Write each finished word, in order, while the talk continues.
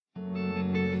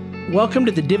Welcome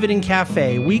to the Dividend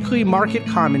Cafe, weekly market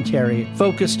commentary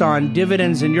focused on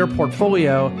dividends in your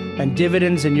portfolio and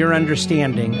dividends in your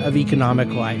understanding of economic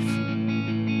life.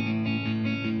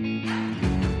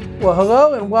 Well,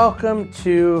 hello and welcome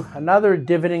to another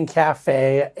Dividend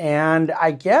Cafe. And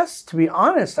I guess, to be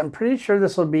honest, I'm pretty sure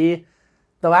this will be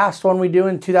the last one we do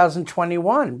in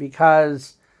 2021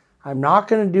 because I'm not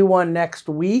going to do one next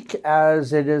week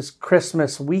as it is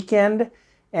Christmas weekend.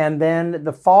 And then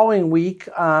the following week,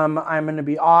 I'm going to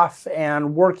be off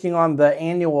and working on the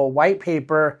annual white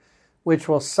paper, which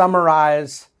will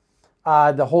summarize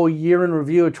the whole year in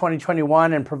review of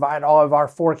 2021 and provide all of our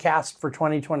forecasts for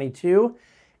 2022.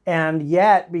 And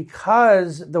yet,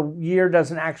 because the year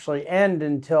doesn't actually end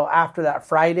until after that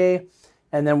Friday,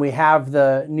 and then we have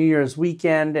the New Year's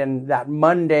weekend, and that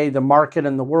Monday, the market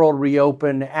and the world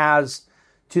reopen as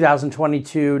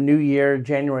 2022 New Year,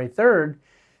 January 3rd,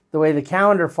 the way the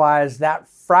calendar flies, that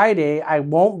Friday, I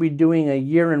won't be doing a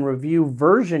year in review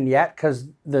version yet because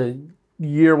the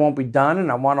year won't be done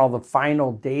and I want all the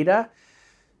final data.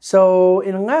 So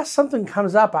unless something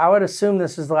comes up, I would assume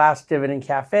this is the last Dividend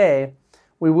Cafe.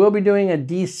 We will be doing a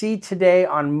DC today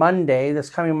on Monday, this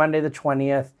coming Monday the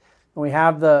 20th. And we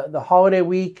have the holiday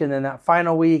week and then that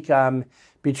final week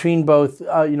between both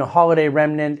holiday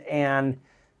remnant and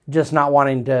just not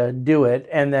wanting to do it.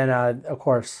 And then, of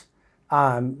course,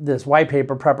 this white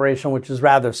paper preparation, which is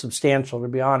rather substantial, to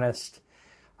be honest.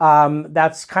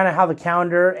 That's kind of how the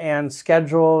calendar and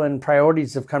schedule and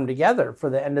priorities have come together for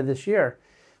the end of this year.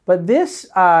 But this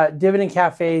Dividend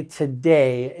Cafe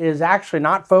today is actually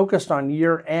not focused on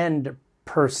year end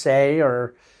per se,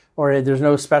 or there's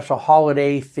no special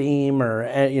holiday theme or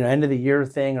end of the year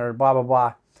thing or blah blah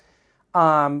blah.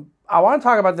 I want to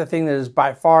talk about the thing that is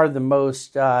by far the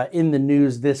most in the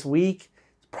news this week.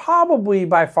 Probably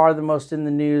by far the most in the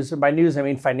news, and by news I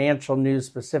mean financial news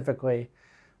specifically,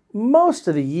 most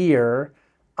of the year,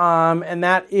 and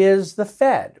that is the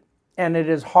Fed. And it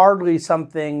is hardly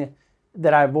something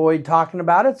that I avoid talking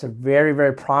about. It's a very,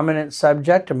 very prominent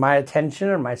subject of my attention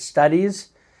and my studies,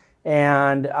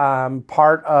 and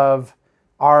part of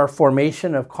our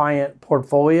formation of client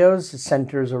portfolios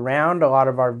centers around a lot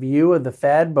of our view of the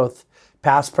Fed, both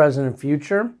past, present, and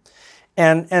future.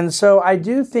 And so I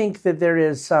do think that there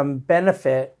is some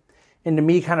benefit into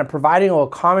me kind of providing a little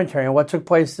commentary on what took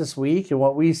place this week and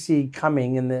what we see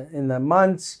coming in the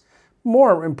months,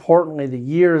 more importantly, the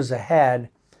years ahead,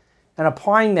 and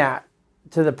applying that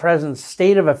to the present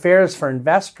state of affairs for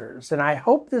investors. And I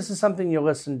hope this is something you'll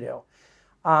listen to.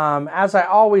 As I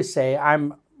always say,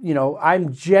 I'm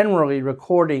generally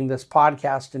recording this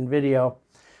podcast and video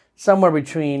somewhere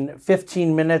between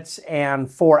 15 minutes and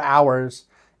 4 hours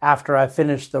after I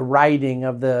finish the writing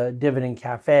of the Dividend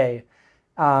Cafe.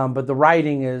 But the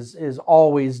writing is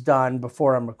always done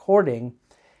before I'm recording.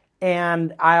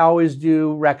 And I always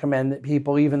do recommend that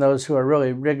people, even those who are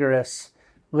really rigorous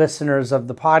listeners of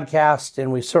the podcast,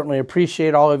 and we certainly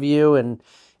appreciate all of you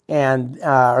and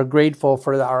are grateful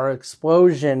for our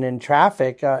explosion in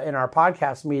traffic in our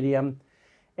podcast medium.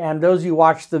 And those who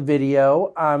watch the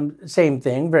video, same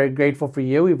thing, very grateful for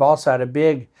you. We've also had a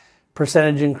big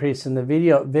percentage increase in the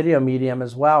video medium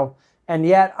as well. And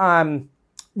yet,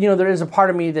 there is a part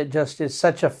of me that just is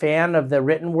such a fan of the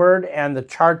written word and the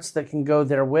charts that can go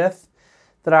therewith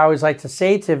that I always like to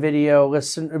say to video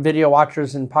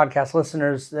watchers and podcast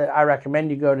listeners that I recommend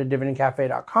you go to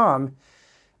dividendcafe.com.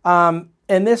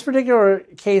 In this particular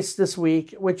case this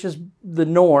week, which is the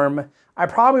norm, I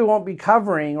probably won't be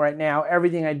covering right now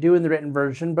everything I do in the written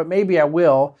version, but maybe I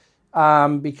will.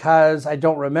 Because I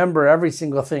don't remember every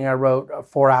single thing I wrote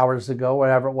 4 hours ago,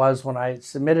 whatever it was when I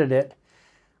submitted it.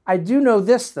 I do know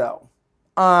this, though.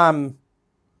 The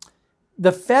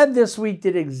Fed this week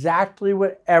did exactly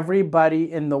what everybody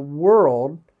in the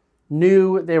world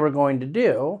knew they were going to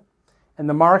do, and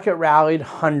the market rallied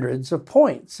hundreds of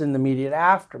points in the immediate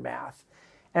aftermath.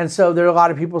 And so there are a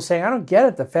lot of people saying, I don't get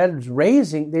it. The Fed is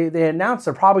raising. They announced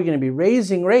they're probably going to be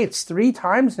raising rates 3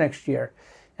 times next year.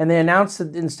 And they announced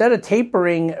that instead of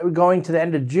tapering going to the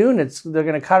end of June, they're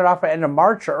going to cut it off at the end of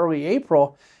March or early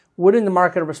April. Wouldn't the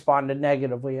market have responded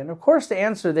negatively? And of course, the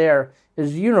answer there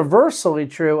is universally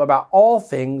true about all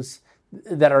things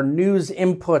that are news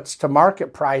inputs to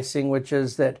market pricing, which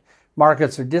is that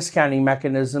markets are discounting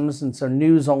mechanisms. And so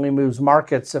news only moves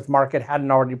markets if market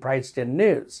hadn't already priced in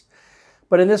news.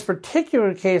 But in this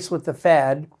particular case with the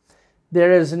Fed,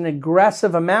 there is an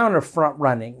aggressive amount of front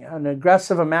running, an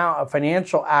aggressive amount of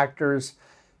financial actors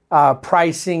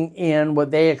pricing in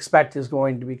what they expect is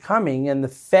going to be coming. And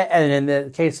in the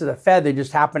case of the Fed, they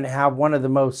just happen to have one of the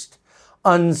most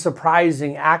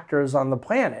unsurprising actors on the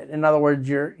planet. In other words,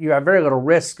 you have very little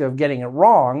risk of getting it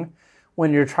wrong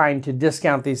when you're trying to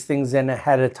discount these things in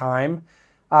ahead of time,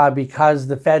 because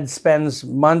the Fed spends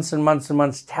months and months and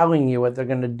months telling you what they're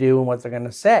going to do and what they're going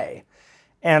to say.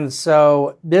 And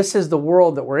so this is the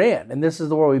world that we're in, and this is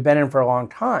the world we've been in for a long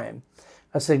time.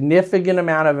 A significant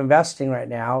amount of investing right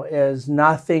now is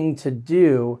nothing to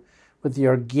do with the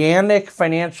organic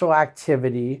financial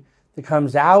activity that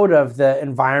comes out of the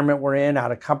environment we're in,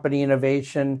 out of company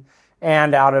innovation,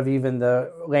 and out of even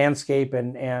the landscape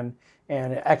and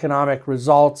economic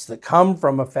results that come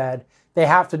from a Fed. They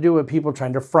have to do with people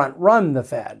trying to front run the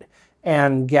Fed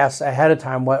and guess ahead of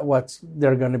time what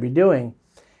they're going to be doing.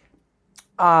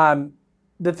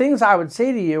 The things I would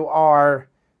say to you are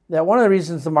that one of the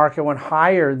reasons the market went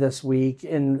higher this week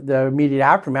in the immediate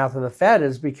aftermath of the Fed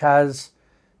is because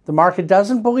the market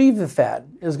doesn't believe the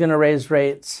Fed is going to raise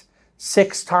rates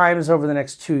 6 times over the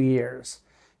next 2 years.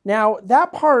 Now,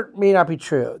 that part may not be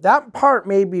true. That part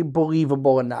may be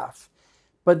believable enough.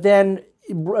 But then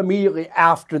immediately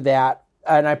after that,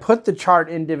 and I put the chart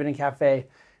in Dividend Cafe,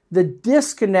 the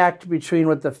disconnect between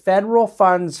what the federal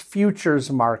funds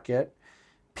futures market,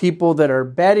 people that are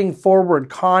betting forward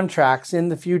contracts in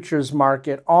the futures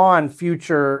market on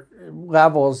future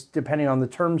levels, depending on the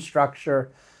term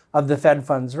structure of the Fed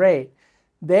funds rate,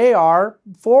 they are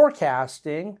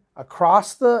forecasting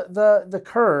across the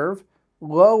curve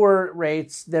lower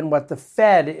rates than what the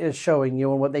Fed is showing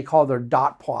you and what they call their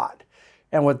dot plot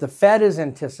and what the Fed is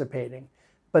anticipating.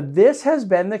 But this has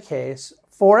been the case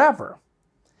forever.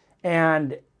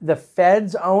 And the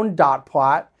Fed's own dot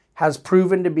plot has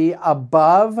proven to be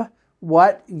above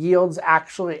what yields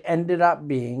actually ended up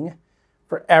being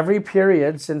for every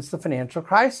period since the financial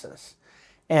crisis.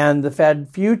 And the Fed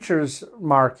futures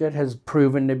market has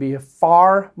proven to be a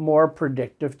far more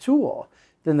predictive tool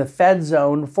than the Fed's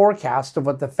own forecast of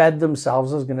what the Fed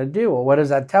themselves is going to do. Well, what does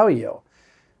that tell you?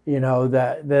 You know,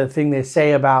 the thing they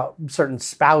say about certain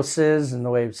spouses and the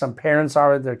way some parents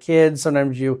are with their kids,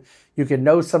 sometimes you can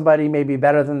know somebody maybe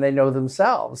better than they know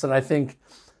themselves. And I think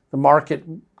the market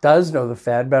does know the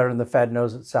Fed better than the Fed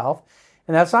knows itself.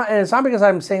 And it's not because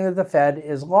I'm saying that the Fed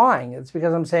is lying. It's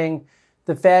because I'm saying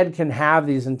the Fed can have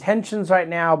these intentions right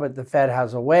now, but the Fed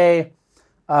has a way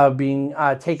of being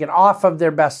taken off of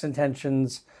their best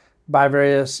intentions by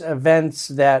various events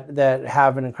that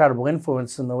have an incredible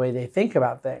influence in the way they think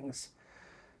about things.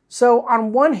 So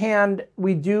on one hand,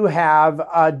 we do have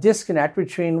a disconnect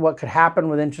between what could happen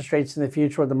with interest rates in the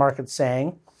future, what the market's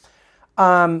saying.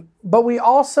 But we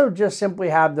also just simply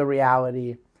have the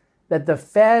reality that the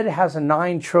Fed has a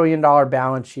 $9 trillion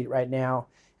balance sheet right now,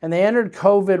 and they entered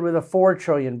COVID with a $4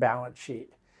 trillion balance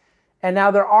sheet. And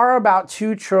now there are about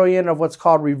 $2 trillion of what's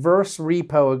called reverse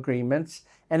repo agreements,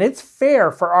 and it's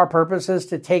fair for our purposes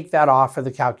to take that off of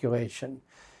the calculation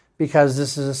because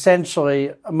this is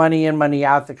essentially money in, money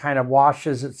out that kind of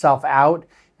washes itself out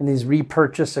in these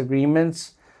repurchase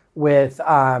agreements with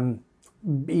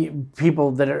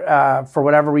people that are, for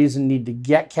whatever reason, need to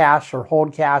get cash or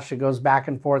hold cash. It goes back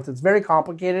and forth. It's very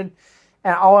complicated.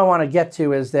 And all I want to get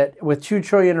to is that with $2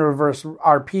 trillion in reverse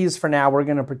RPs for now, we're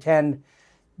going to pretend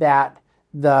that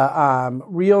the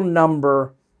real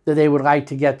number that they would like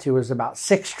to get to is about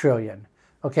 $6 trillion,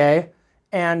 okay?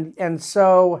 And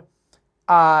so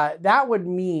that would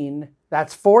mean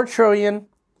that's $4 trillion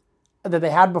that they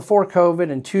had before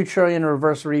COVID and $2 trillion in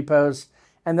reverse repos,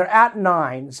 and they're at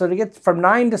 9. So to get from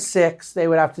 9 to 6, they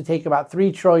would have to take about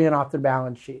 $3 trillion off their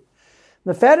balance sheet.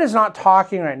 The Fed is not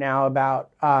talking right now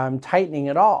about tightening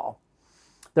at all.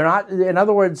 They're not, in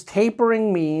other words,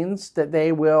 tapering means that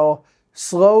they will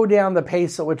slow down the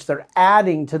pace at which they're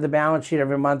adding to the balance sheet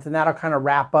every month, and that'll kind of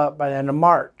wrap up by the end of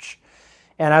March.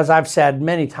 And as I've said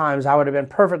many times, I would have been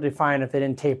perfectly fine if they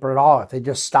didn't taper at all, if they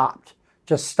just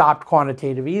stopped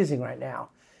quantitative easing right now.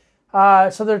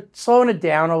 So they're slowing it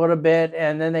down a little bit,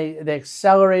 and then they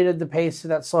accelerated the pace of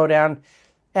that slowdown.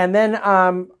 And then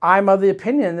I'm of the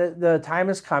opinion that the time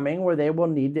is coming where they will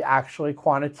need to actually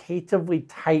quantitatively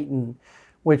tighten,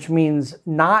 which means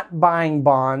not buying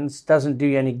bonds doesn't do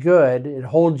you any good. It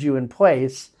holds you in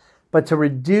place. But to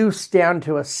reduce down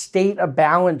to a state of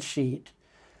balance sheet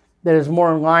that is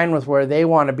more in line with where they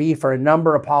want to be for a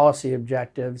number of policy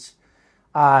objectives,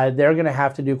 they're going to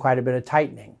have to do quite a bit of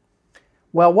tightening.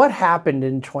 Well, what happened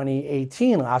in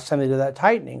 2018, last time they did that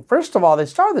tightening? First of all, they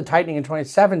started the tightening in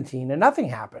 2017 and nothing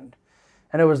happened.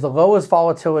 And it was the lowest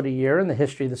volatility year in the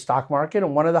history of the stock market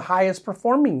and one of the highest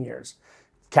performing years.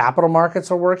 Capital markets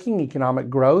are working, economic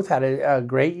growth had a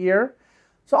great year.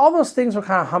 So all those things were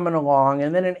kind of humming along.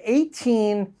 And then in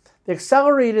 18, they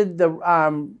accelerated the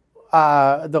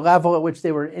level at which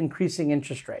they were increasing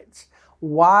interest rates.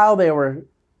 while they were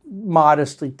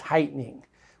modestly tightening,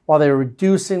 while they were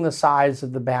reducing the size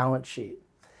of the balance sheet.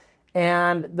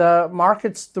 And the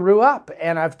markets threw up.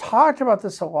 And I've talked about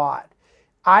this a lot.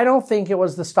 I don't think it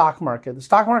was the stock market. The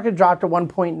stock market dropped to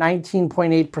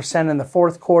 19.8% in the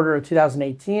fourth quarter of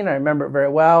 2018. I remember it very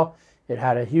well. It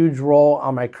had a huge role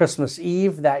on my Christmas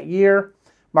Eve that year.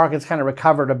 Markets kind of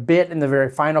recovered a bit in the very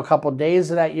final couple of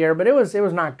days of that year, but it was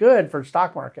not good for the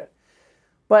stock market.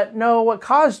 But no, what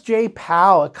caused Jay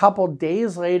Powell a couple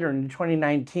days later in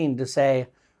 2019 to say,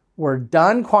 we're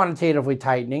done quantitatively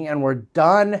tightening and we're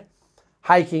done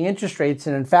hiking interest rates,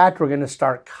 and in fact, we're going to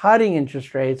start cutting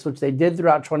interest rates, which they did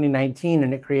throughout 2019,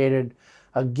 and it created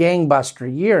a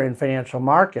gangbuster year in financial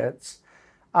markets,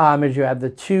 as you had the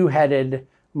two-headed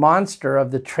monster of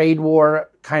the trade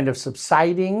war kind of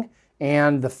subsiding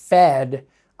and the Fed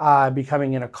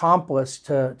becoming an accomplice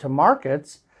to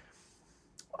markets.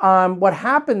 What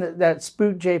happened that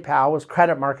spooked Jay Powell was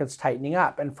credit markets tightening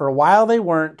up, and for a while they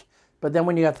weren't. But then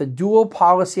when you got the dual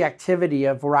policy activity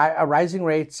of rising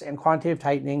rates and quantitative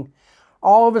tightening,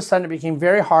 all of a sudden it became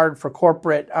very hard for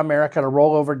corporate America to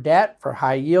roll over debt for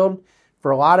high yield,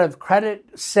 for a lot of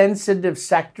credit-sensitive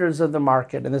sectors of the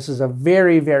market. And this is a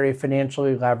very, very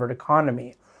financially levered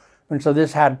economy. And so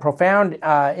this had profound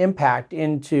impact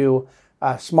into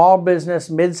small business,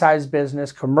 mid-sized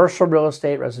business, commercial real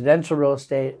estate, residential real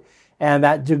estate. And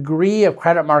that degree of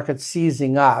credit markets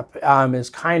seizing up is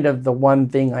kind of the one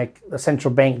thing like the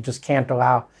central bank just can't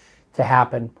allow to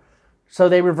happen. So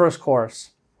they reverse course.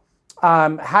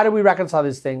 How do we reconcile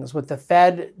these things? With the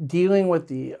Fed dealing with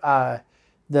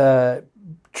the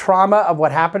trauma of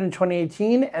what happened in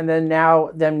 2018, and then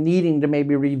now them needing to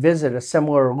maybe revisit a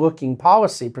similar looking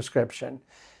policy prescription.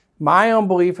 My own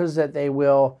belief is that they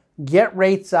will get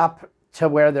rates up to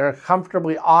where they're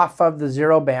comfortably off of the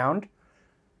zero bound.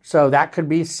 So that could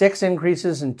be 6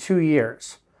 increases in 2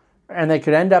 years. And they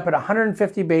could end up at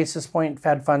 150 basis point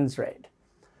Fed funds rate.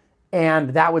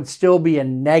 And that would still be a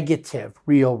negative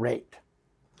real rate.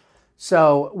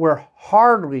 So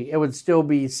it would still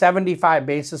be 75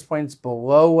 basis points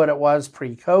below what it was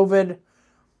pre-COVID.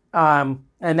 And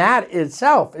that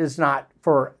itself is not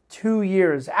for 2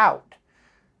 years out.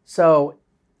 So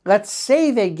let's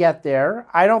say they get there.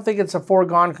 I don't think it's a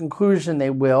foregone conclusion they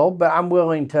will, but I'm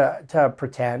willing to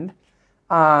pretend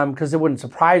because it wouldn't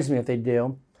surprise me if they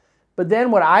do. But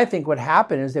then what I think would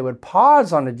happen is they would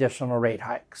pause on additional rate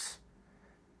hikes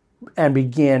and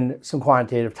begin some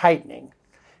quantitative tightening.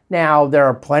 Now, there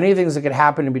are plenty of things that could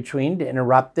happen in between to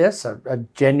interrupt this, a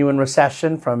genuine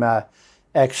recession from an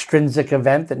extrinsic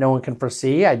event that no one can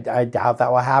foresee. I doubt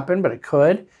that will happen, but it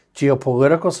could.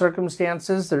 Geopolitical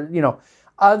circumstances,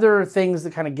 other things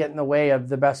that kind of get in the way of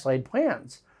the best laid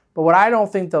plans. But what I don't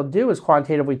think they'll do is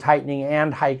quantitatively tightening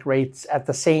and hike rates at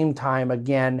the same time,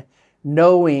 again,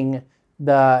 knowing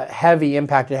the heavy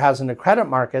impact it has on the credit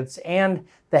markets and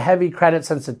the heavy credit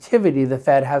sensitivity the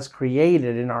Fed has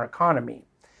created in our economy.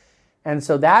 And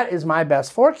so that is my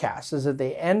best forecast, is that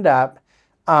they end up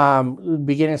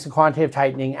beginning some quantitative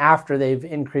tightening after they've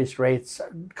increased rates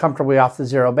comfortably off the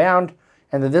zero bound,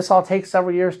 and that this all takes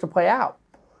several years to play out.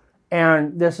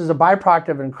 And this is a byproduct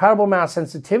of an incredible amount of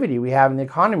sensitivity we have in the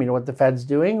economy to what the Fed's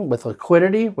doing with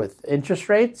liquidity, with interest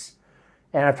rates.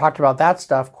 And I've talked about that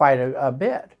stuff quite a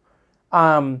bit.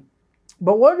 But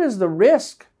what is the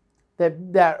risk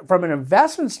that from an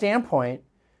investment standpoint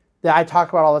that I talk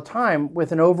about all the time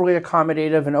with an overly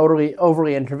accommodative and overly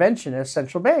interventionist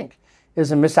central bank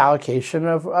is a misallocation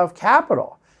of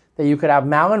capital. That you could have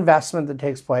malinvestment that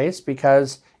takes place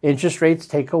because interest rates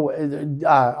take away,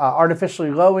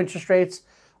 artificially low interest rates,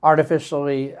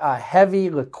 artificially heavy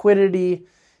liquidity.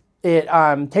 It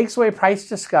takes away price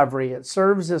discovery. It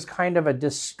serves as kind of a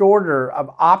distorter of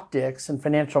optics in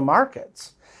financial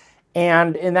markets.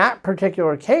 And in that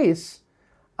particular case,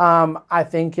 I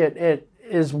think it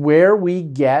is where we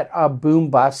get a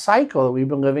boom-bust cycle that we've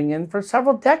been living in for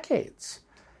several decades.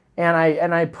 And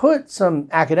I put some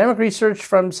academic research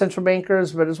from central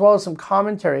bankers, but as well as some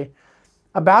commentary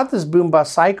about this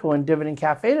boom-bust cycle in Dividend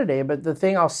Cafe today. But the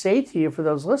thing I'll say to you for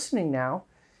those listening now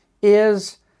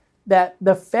is that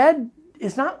the Fed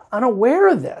is not unaware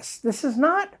of this. This is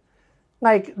not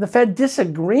like the Fed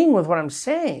disagreeing with what I'm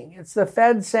saying. It's the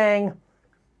Fed saying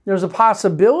there's a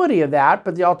possibility of that,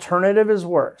 but the alternative is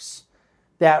worse.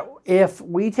 That if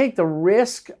we take the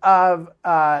risk of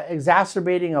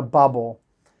exacerbating a bubble,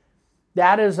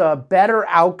 that is a better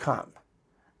outcome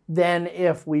than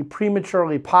if we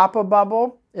prematurely pop a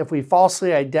bubble, if we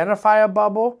falsely identify a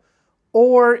bubble,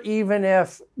 or even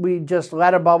if we just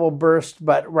let a bubble burst,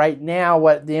 but right now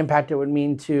what the impact it would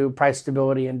mean to price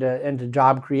stability and to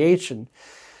job creation.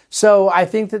 So I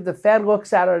think that the Fed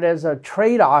looks at it as a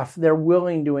trade-off they're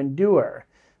willing to endure.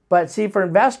 But see, for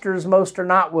investors, most are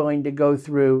not willing to go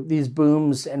through these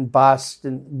booms and busts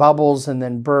and bubbles and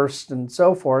then bursts and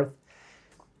so forth.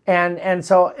 And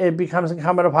so it becomes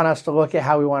incumbent upon us to look at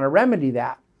how we want to remedy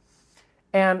that.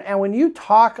 And when you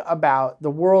talk about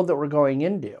the world that we're going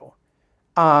into,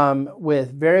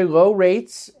 with very low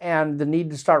rates and the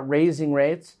need to start raising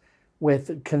rates,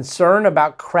 with concern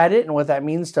about credit and what that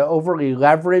means to overly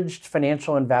leveraged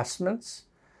financial investments,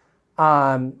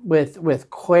 with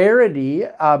clarity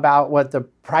about what the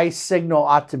price signal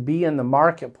ought to be in the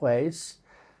marketplace,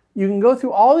 you can go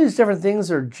through all these different things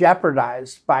that are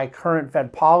jeopardized by current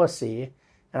Fed policy,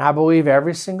 and I believe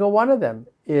every single one of them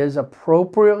is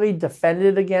appropriately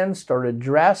defended against or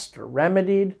addressed or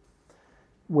remedied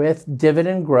with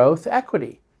dividend growth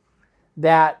equity.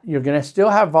 That you're going to still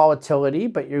have volatility,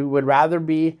 but you would rather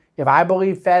be, if I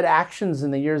believe Fed actions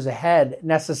in the years ahead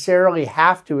necessarily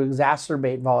have to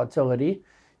exacerbate volatility,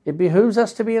 it behooves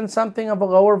us to be in something of a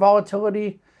lower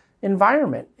volatility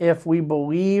environment. If we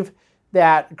believe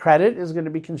that credit is going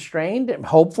to be constrained, and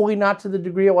hopefully not to the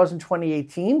degree it was in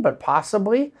 2018, but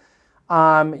possibly,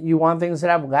 you want things that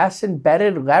have less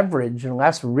embedded leverage and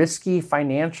less risky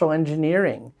financial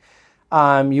engineering.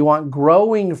 You want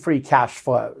growing free cash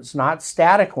flows, not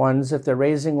static ones if they're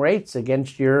raising rates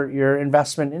against your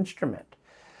investment instrument.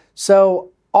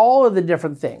 So all of the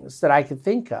different things that I could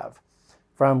think of,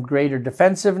 from greater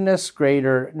defensiveness,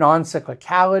 greater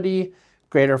non-cyclicality,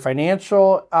 greater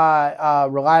financial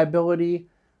reliability,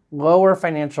 lower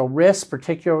financial risk,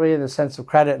 particularly in the sense of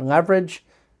credit and leverage,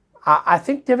 I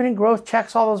think dividend growth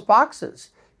checks all those boxes.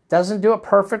 Doesn't do it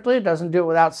perfectly. It doesn't do it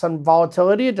without some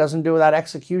volatility. It doesn't do it without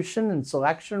execution and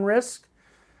selection risk.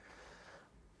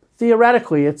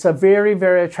 Theoretically, it's a very,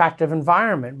 very attractive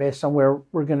environment based on where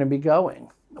we're going to be going.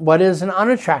 What is an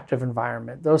unattractive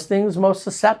environment? Those things most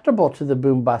susceptible to the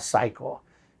boom-bust cycle.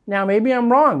 Now, maybe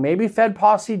I'm wrong. Maybe Fed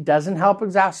policy doesn't help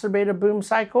exacerbate a boom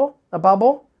cycle, a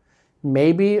bubble.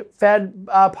 Maybe Fed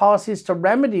policies to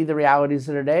remedy the realities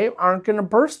of today aren't going to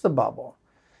burst the bubble.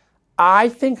 I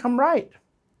think I'm right.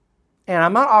 And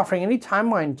I'm not offering any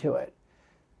timeline to it.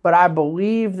 But I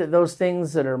believe that those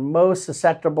things that are most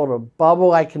susceptible to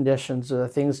bubble-like conditions are the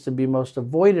things to be most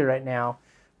avoided right now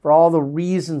for all the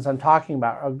reasons I'm talking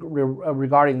about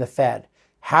regarding the Fed.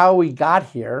 How we got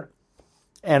here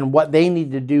and what they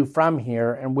need to do from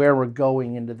here and where we're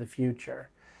going into the future.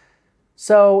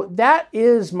 So that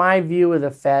is my view of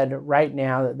the Fed right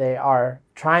now, that they are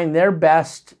trying their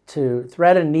best to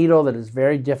thread a needle that is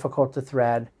very difficult to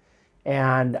thread.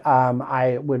 And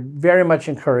I would very much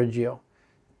encourage you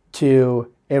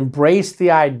to embrace the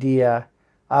idea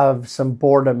of some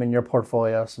boredom in your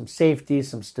portfolio, some safety,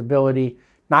 some stability,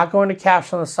 not going to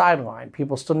cash on the sideline.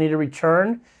 People still need a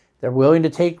return. They're willing to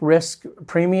take risk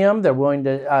premium. They're willing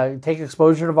to take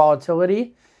exposure to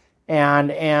volatility.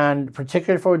 And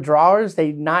particularly for withdrawers,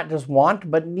 they not just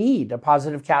want, but need a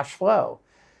positive cash flow.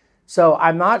 So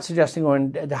I'm not suggesting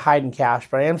going to hide in cash,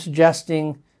 but I am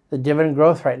suggesting the dividend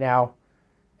growth right now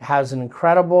has an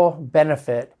incredible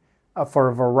benefit for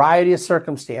a variety of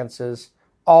circumstances,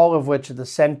 all of which at the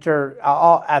center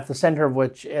of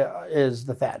which is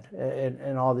the Fed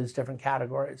in all these different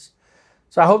categories.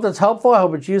 So I hope that's helpful. I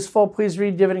hope it's useful. Please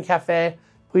read Dividend Cafe.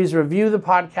 Please review the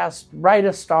podcast, write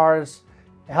us stars,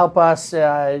 help us, so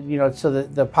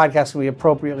that the podcast can be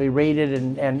appropriately rated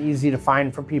and easy to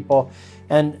find for people.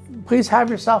 And please have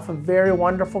yourself a very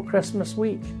wonderful Christmas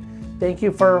week. Thank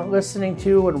you for listening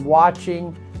to and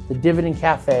watching the Dividend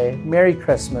Cafe. Merry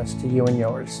Christmas to you and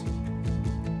yours.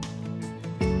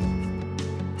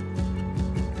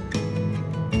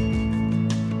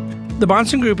 The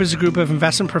Bahnsen Group is a group of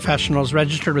investment professionals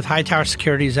registered with Hightower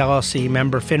Securities, LLC,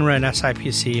 member FINRA and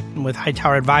SIPC, and with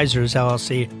Hightower Advisors,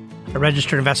 LLC, a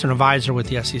registered investment advisor with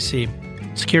the SEC.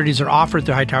 Securities are offered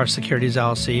through Hightower Securities,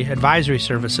 LLC. Advisory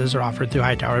services are offered through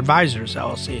Hightower Advisors,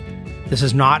 LLC. This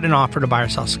is not an offer to buy or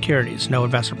sell securities. No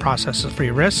investment process is free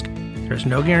of risk. There is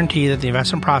no guarantee that the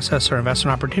investment process or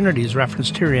investment opportunities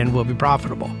referenced herein will be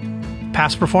profitable.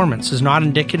 Past performance is not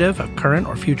indicative of current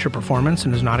or future performance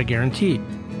and is not a guarantee.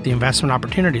 The investment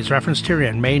opportunities referenced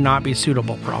herein may not be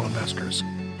suitable for all investors.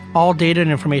 All data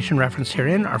and information referenced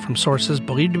herein are from sources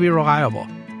believed to be reliable.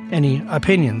 Any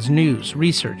opinions, news,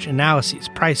 research, analyses,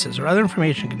 prices, or other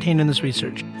information contained in this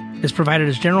research is provided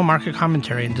as general market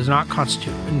commentary and does not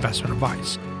constitute investment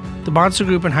advice. The Bahnsen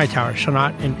Group and Hightower shall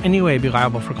not in any way be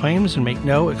liable for claims and make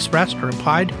no expressed or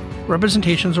implied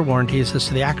representations or warranties as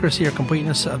to the accuracy or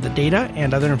completeness of the data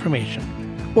and other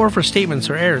information, or for statements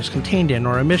or errors contained in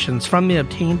or omissions from the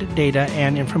obtained data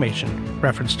and information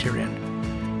referenced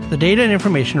herein. The data and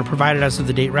information are provided as of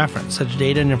the date referenced. Such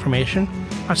data and information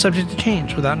are subject to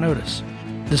change without notice.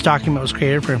 This document was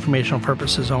created for informational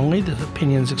purposes only. The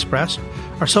opinions expressed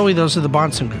are solely those of the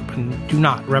Bahnsen Group and do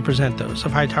not represent those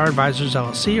of Hightower Advisors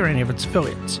LLC or any of its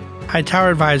affiliates.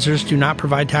 Hightower Advisors do not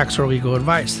provide tax or legal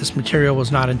advice. This material was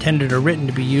not intended or written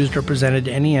to be used or presented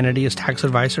to any entity as tax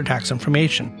advice or tax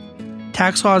information.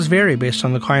 Tax laws vary based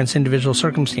on the client's individual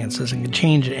circumstances and can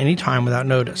change at any time without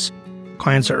notice.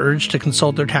 Clients are urged to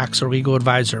consult their tax or legal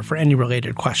advisor for any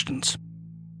related questions.